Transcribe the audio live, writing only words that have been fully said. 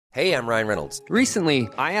Hey, I'm Ryan Reynolds. Recently,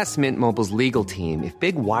 I asked Mint Mobile's legal team if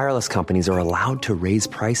big wireless companies are allowed to raise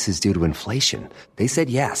prices due to inflation. They said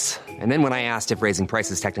yes. And then when I asked if raising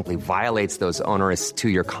prices technically violates those onerous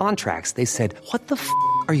two-year contracts, they said, "What the f***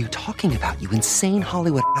 are you talking about, you insane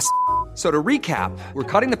Hollywood ass?" So to recap, we're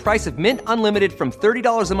cutting the price of Mint Unlimited from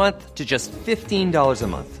 $30 a month to just $15 a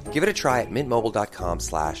month. Give it a try at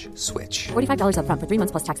mintmobile.com/switch. $45 up front for 3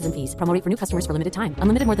 months plus taxes and fees. Promo rate for new customers for limited time.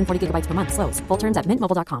 Unlimited more than 40 gigabytes per month. Slows full terms at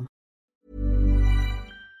mintmobile.com.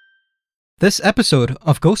 This episode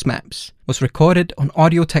of Ghost Maps was recorded on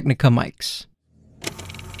Audio-Technica mics.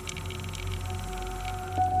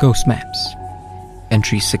 Ghost Maps.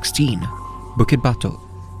 Entry 16, Bukit Batok,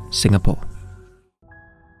 Singapore.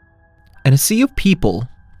 In a sea of people,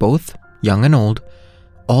 both young and old,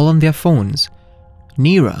 all on their phones,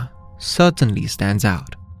 Nira certainly stands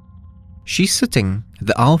out. She's sitting at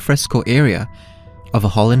the al fresco area of a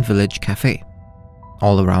Holland Village cafe.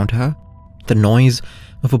 All around her, the noise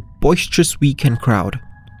of a boisterous weekend crowd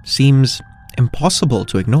seems impossible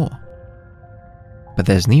to ignore. But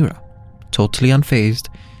there's Nira, totally unfazed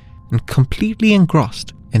and completely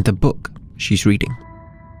engrossed in the book she's reading.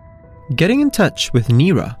 Getting in touch with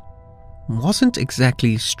Nira wasn't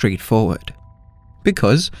exactly straightforward.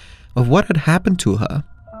 Because of what had happened to her,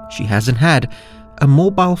 she hasn't had a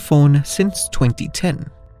mobile phone since 2010.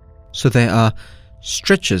 So there are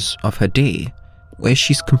stretches of her day where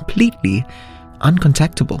she's completely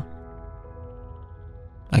uncontactable.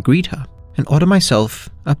 I greet her and order myself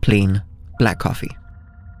a plain black coffee.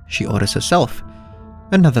 She orders herself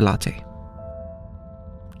another latte.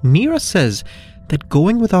 Nira says that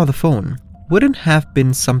going without the phone wouldn't have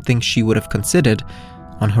been something she would have considered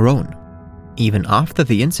on her own. Even after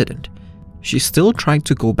the incident, she still tried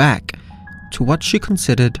to go back to what she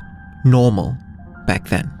considered normal back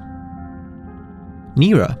then.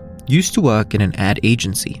 Nira used to work in an ad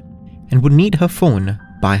agency and would need her phone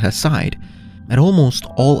by her side at almost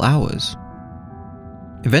all hours.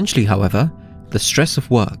 Eventually, however, the stress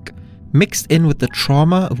of work, mixed in with the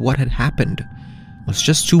trauma of what had happened, was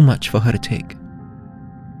just too much for her to take.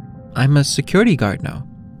 "I'm a security guard now,"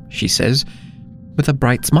 she says, with a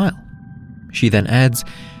bright smile. She then adds,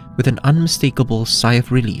 with an unmistakable sigh of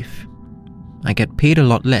relief, "I get paid a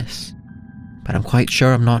lot less, but I'm quite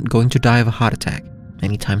sure I'm not going to die of a heart attack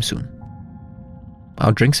anytime soon."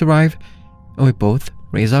 Our drinks arrive, and we both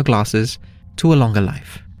raise our glasses to a longer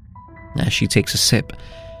life. As she takes a sip,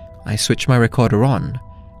 I switch my recorder on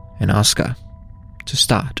and ask her to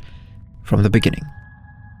start from the beginning.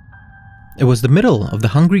 It was the middle of the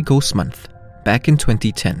Hungry Ghost Month, back in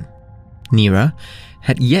 2010. Nira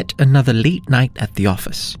had yet another late night at the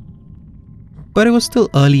office. But it was still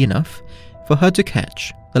early enough for her to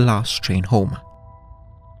catch the last train home.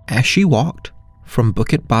 As she walked from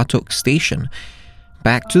Bukit Batok station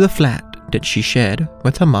back to the flat that she shared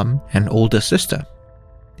with her mum and older sister,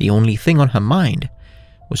 the only thing on her mind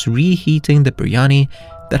was reheating the biryani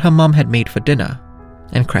that her mum had made for dinner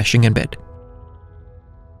and crashing in bed.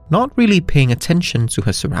 Not really paying attention to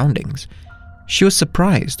her surroundings, she was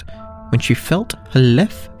surprised when she felt her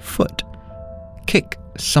left foot kick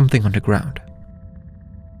something on the ground.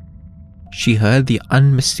 She heard the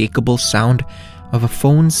unmistakable sound of a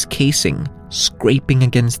phone's casing scraping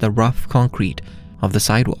against the rough concrete of the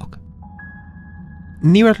sidewalk.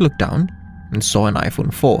 Nira looked down and saw an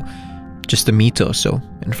iPhone 4 just a meter or so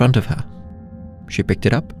in front of her. She picked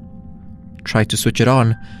it up, tried to switch it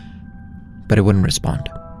on, but it wouldn't respond.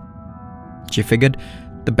 She figured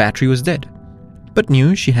the battery was dead, but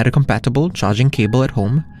knew she had a compatible charging cable at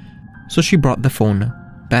home, so she brought the phone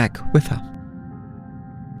back with her.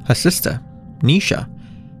 Her sister, Nisha,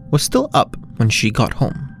 was still up when she got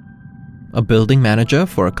home. A building manager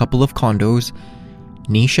for a couple of condos,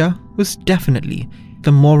 Nisha was definitely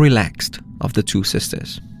the more relaxed of the two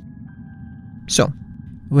sisters. So,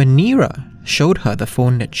 when Nira showed her the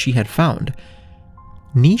phone that she had found,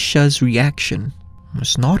 Nisha's reaction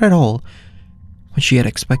was not at all what she had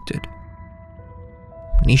expected.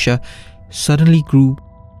 Nisha suddenly grew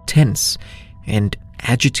tense and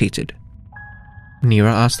agitated.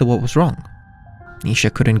 Nira asked her what was wrong. Nisha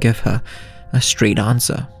couldn't give her a straight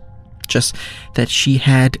answer, just that she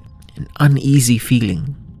had an uneasy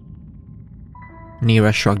feeling.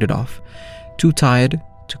 Nira shrugged it off, too tired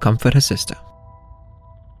to comfort her sister.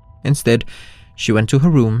 Instead, she went to her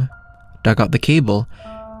room, dug out the cable,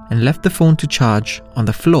 and left the phone to charge on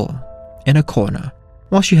the floor in a corner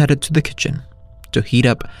while she headed to the kitchen to heat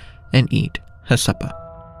up and eat her supper.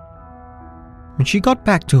 When she got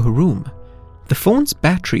back to her room, the phone's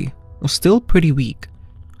battery was still pretty weak,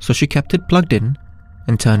 so she kept it plugged in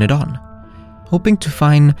and turned it on, hoping to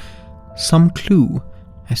find some clue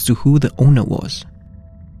as to who the owner was.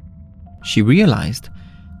 She realized,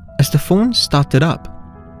 as the phone started up,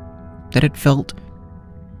 that it felt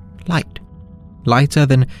light, lighter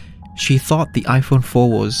than she thought the iPhone 4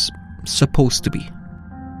 was supposed to be.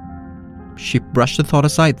 She brushed the thought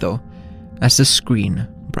aside though, as the screen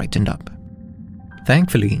brightened up.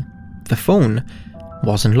 Thankfully, the phone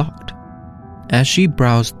wasn't locked. As she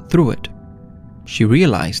browsed through it, she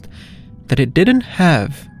realized that it didn't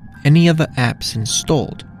have any other apps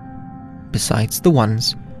installed besides the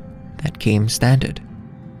ones that came standard.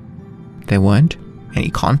 There weren't any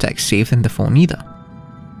contacts saved in the phone either.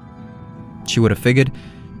 She would have figured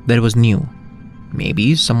that it was new.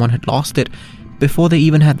 Maybe someone had lost it before they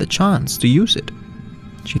even had the chance to use it,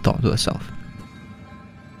 she thought to herself.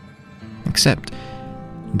 Except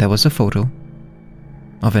there was a photo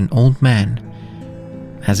of an old man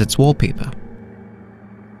as its wallpaper.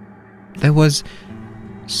 There was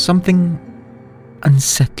something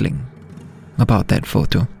unsettling about that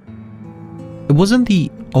photo. It wasn't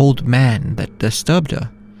the old man that disturbed her.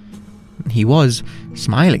 He was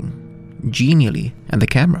smiling genially at the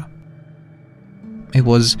camera. It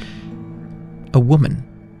was a woman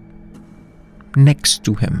next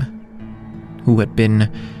to him who had been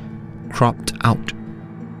cropped out.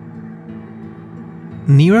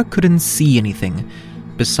 Neera couldn't see anything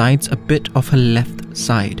besides a bit of her left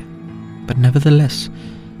side, but nevertheless,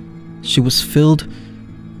 she was filled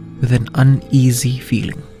with an uneasy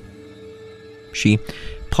feeling. She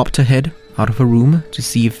popped her head out of her room to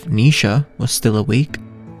see if Nisha was still awake,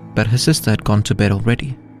 but her sister had gone to bed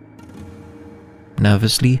already.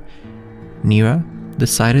 Nervously, Neera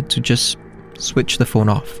decided to just switch the phone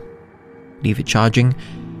off, leave it charging,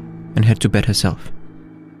 and head to bed herself.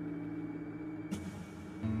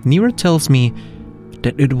 Neera tells me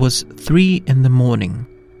that it was 3 a.m.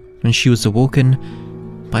 when she was awoken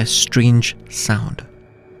by a strange sound,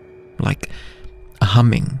 like a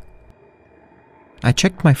humming. I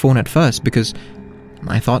checked my phone at first because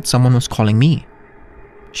I thought someone was calling me,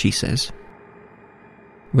 she says.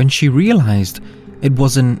 When she realized it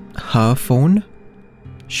wasn't her phone,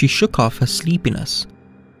 she shook off her sleepiness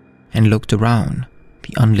and looked around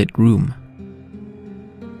the unlit room.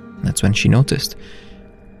 That's when she noticed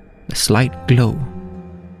a slight glow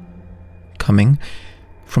coming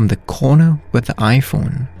from the corner where the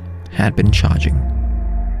iPhone had been charging.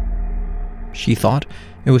 She thought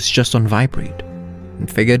it was just on vibrate and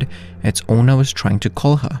figured its owner was trying to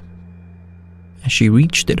call her. As she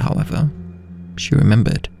reached it, however, she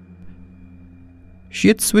remembered. She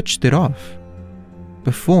had switched it off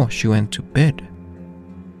before she went to bed.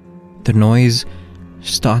 The noise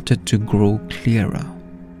started to grow clearer.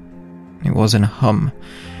 It wasn't a hum,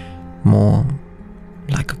 more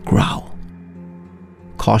like a growl.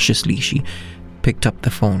 Cautiously, she picked up the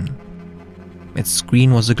phone. Its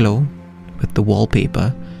screen was aglow with the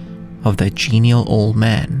wallpaper of that genial old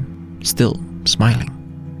man still smiling.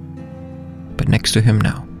 But next to him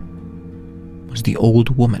now was the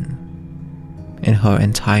old woman in her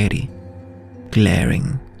entirety,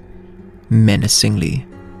 glaring menacingly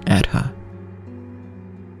at her.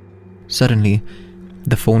 Suddenly,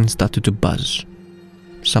 the phone started to buzz.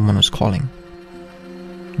 Someone was calling.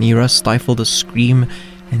 Neera stifled a scream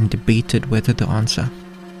and debated whether to answer.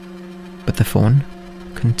 But the phone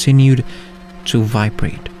continued to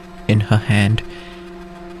vibrate in her hand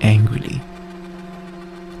angrily.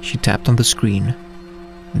 She tapped on the screen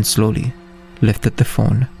and slowly lifted the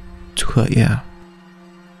phone to her ear.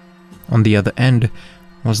 On the other end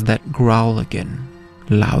was that growl again,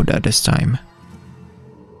 louder this time.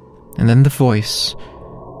 And then the voice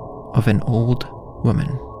of an old woman.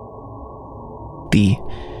 The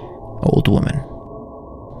old woman.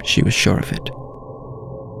 She was sure of it.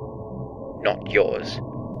 "Not yours,"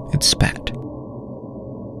 it spat.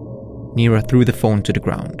 Neera threw the phone to the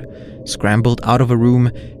ground, scrambled out of her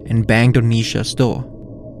room, and banged on Nisha's door.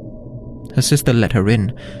 Her sister let her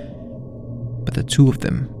in, but the two of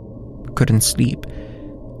them couldn't sleep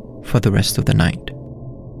for the rest of the night.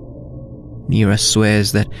 Neera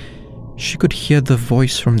swears that she could hear the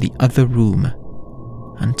voice from the other room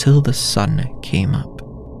until the sun came up.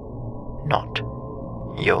 "Not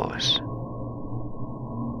yours."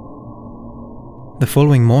 The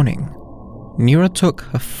following morning, Neera took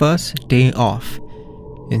her first day off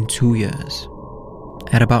in 2 years.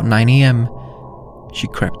 At about 9 a.m., she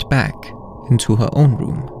crept back into her own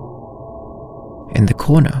room. In the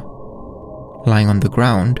corner, lying on the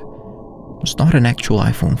ground, was not an actual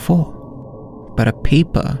iPhone 4, but a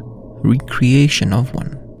paper recreation of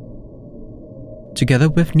one. Together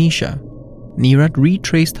with Nisha, Neera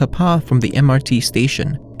retraced her path from the MRT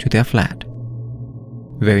station to their flat.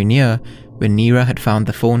 Very near where Neera had found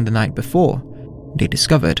the phone the night before, they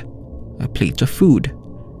discovered a plate of food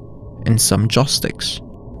and some joss sticks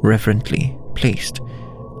reverently placed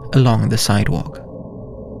along the sidewalk.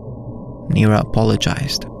 Neera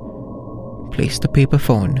apologized, placed the paper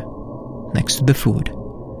phone next to the food,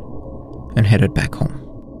 and headed back home.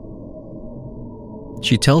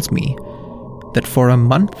 She tells me that for a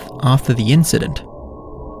month after the incident,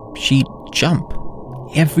 she'd jump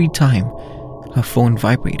every time her phone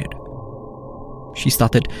vibrated. She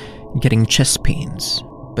started getting chest pains,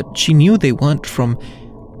 but she knew they weren't from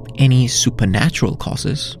any supernatural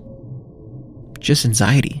causes, just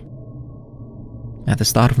anxiety. At the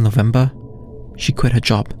start of November, she quit her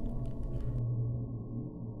job.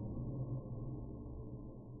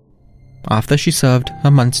 After she served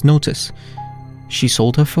her month's notice, she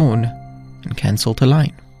sold her phone and cancelled her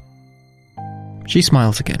line. She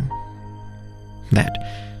smiles again. That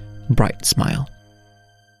bright smile.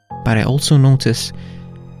 But I also notice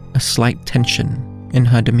a slight tension in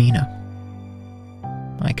her demeanor.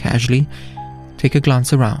 I casually take a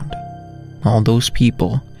glance around all those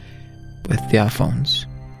people with their phones.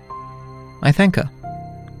 I thank her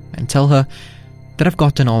and tell her that I've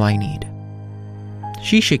gotten all I need.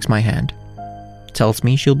 She shakes my hand, tells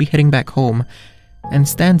me she'll be heading back home, and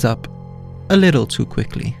stands up a little too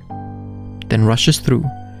quickly, then rushes through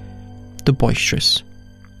the boisterous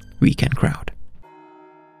weekend crowd.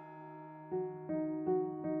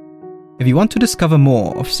 If you want to discover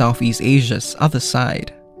more of Southeast Asia's other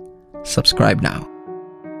side, subscribe now.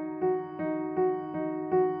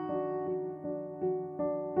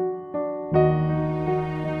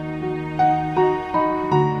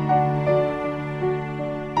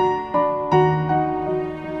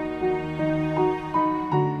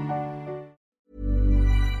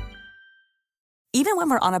 Even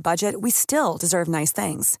when we're on a budget, we still deserve nice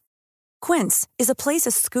things. Quince is a place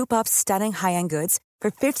to scoop up stunning high-end goods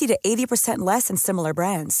for 50 to 80% less than similar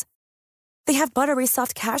brands. They have buttery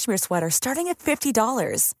soft cashmere sweaters starting at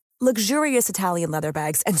 $50, luxurious Italian leather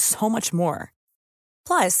bags, and so much more.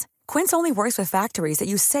 Plus, Quince only works with factories that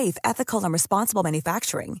use safe, ethical, and responsible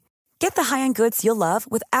manufacturing. Get the high-end goods you'll love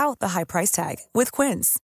without the high price tag with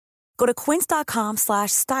Quince. Go to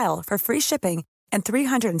quince.com/style for free shipping and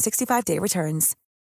 365-day returns.